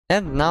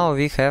And now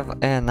we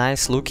have a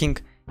nice looking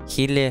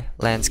hilly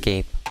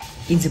landscape.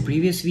 In the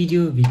previous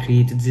video we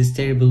created this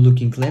terrible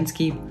looking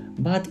landscape,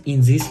 but in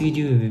this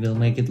video we will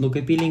make it look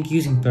appealing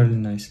using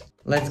Perlin Noise.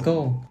 Let's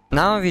go!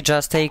 Now we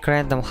just take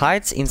random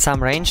heights in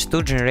some range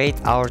to generate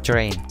our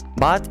terrain,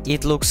 but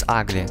it looks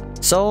ugly.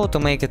 So to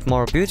make it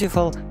more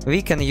beautiful,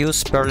 we can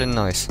use Perlin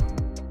Noise.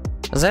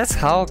 That's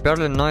how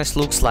Perlin Noise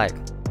looks like.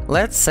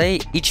 Let's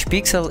say each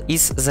pixel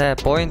is the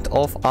point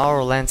of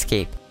our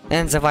landscape,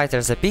 and the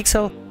wider the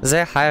pixel,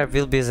 the higher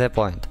will be the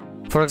point.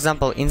 For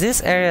example, in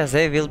this area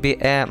there will be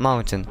a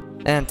mountain,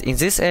 and in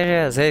this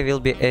area there will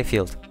be a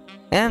field.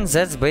 And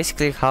that's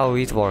basically how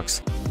it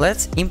works.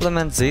 Let's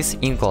implement this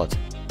in code.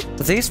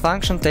 This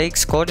function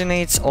takes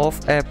coordinates of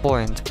a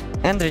point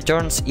and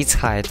returns its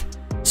height,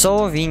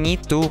 so we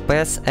need to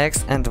pass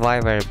x and y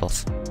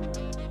variables.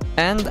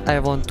 And I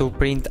want to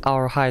print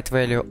our height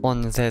value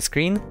on the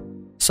screen,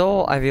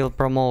 so I will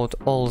promote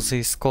all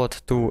this code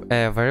to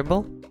a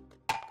variable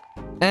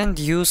and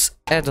use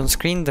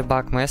add-on-screen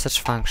debug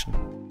message function.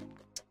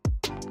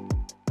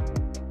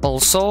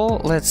 Also,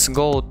 let's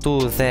go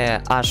to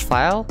the hash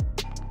file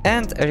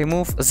and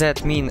remove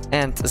zmin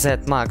and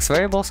zmax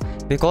variables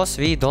because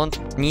we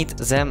don't need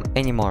them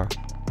anymore.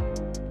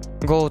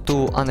 Go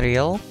to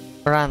Unreal,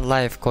 run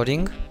live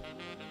coding,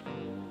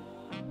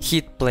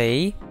 hit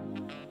play,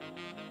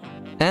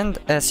 and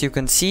as you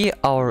can see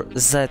our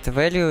z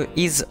value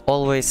is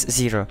always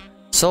 0,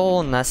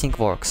 so nothing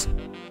works.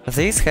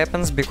 This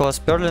happens because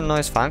Perlin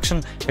Noise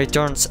function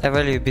returns a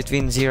value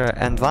between 0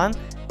 and 1,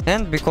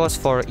 and because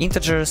for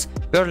integers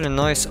Perlin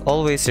Noise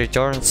always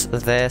returns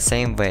the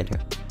same value.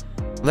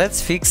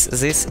 Let's fix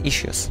these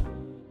issues.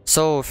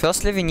 So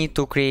firstly we need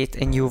to create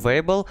a new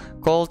variable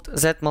called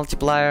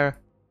zMultiplier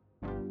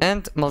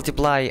and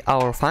multiply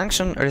our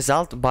function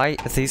result by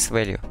this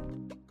value.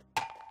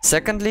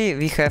 Secondly,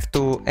 we have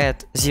to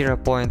add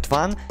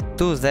 0.1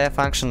 to the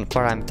function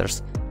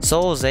parameters,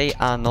 so they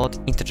are not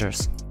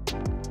integers.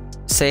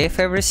 Save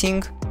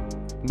everything,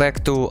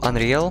 back to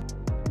Unreal.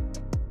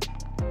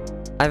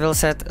 I will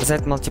set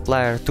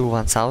zMultiplier to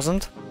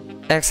 1000,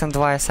 x and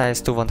y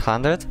size to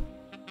 100,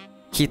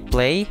 hit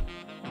play,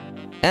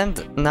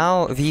 and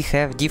now we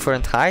have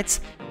different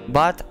heights,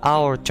 but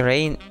our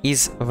terrain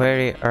is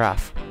very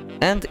rough.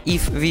 And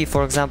if we,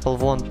 for example,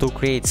 want to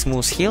create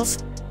smooth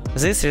hills,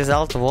 this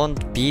result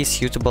won't be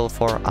suitable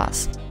for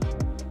us.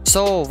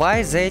 So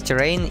why the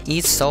terrain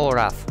is so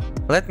rough?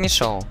 Let me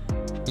show.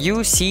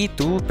 You see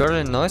two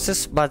Perlin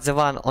noises, but the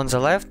one on the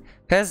left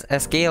has a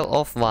scale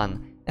of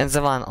 1 and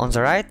the one on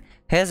the right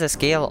has a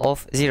scale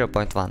of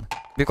 0.1.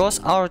 Because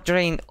our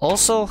terrain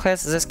also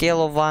has the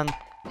scale of 1,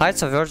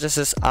 heights of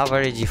vertices are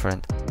very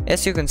different,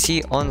 as you can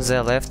see on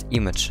the left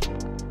image.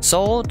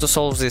 So to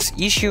solve this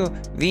issue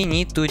we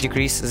need to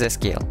decrease the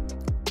scale.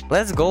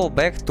 Let's go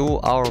back to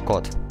our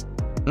code.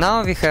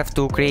 Now we have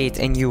to create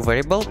a new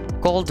variable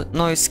called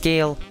noise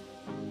scale.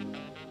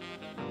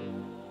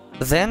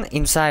 Then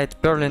inside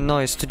Perlin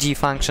Noise 2D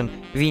function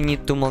we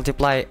need to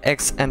multiply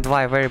x and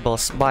y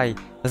variables by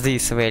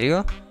this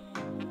value.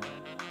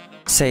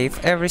 Save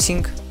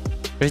everything,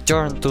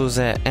 return to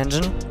the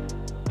engine,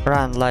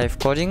 run live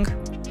coding,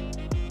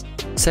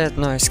 set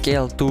noise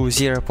scale to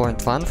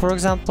 0.1 for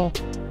example,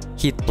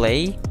 hit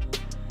play,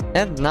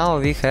 and now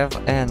we have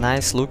a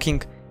nice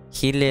looking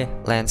hilly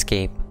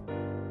landscape.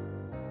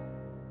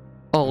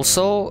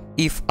 Also,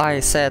 if I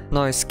set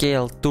noise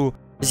scale to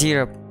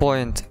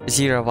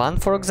 0.01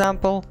 for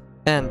example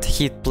and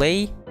hit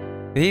play,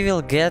 we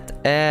will get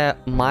a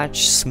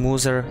much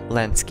smoother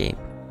landscape.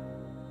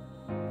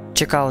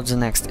 Check out the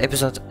next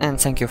episode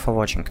and thank you for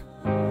watching.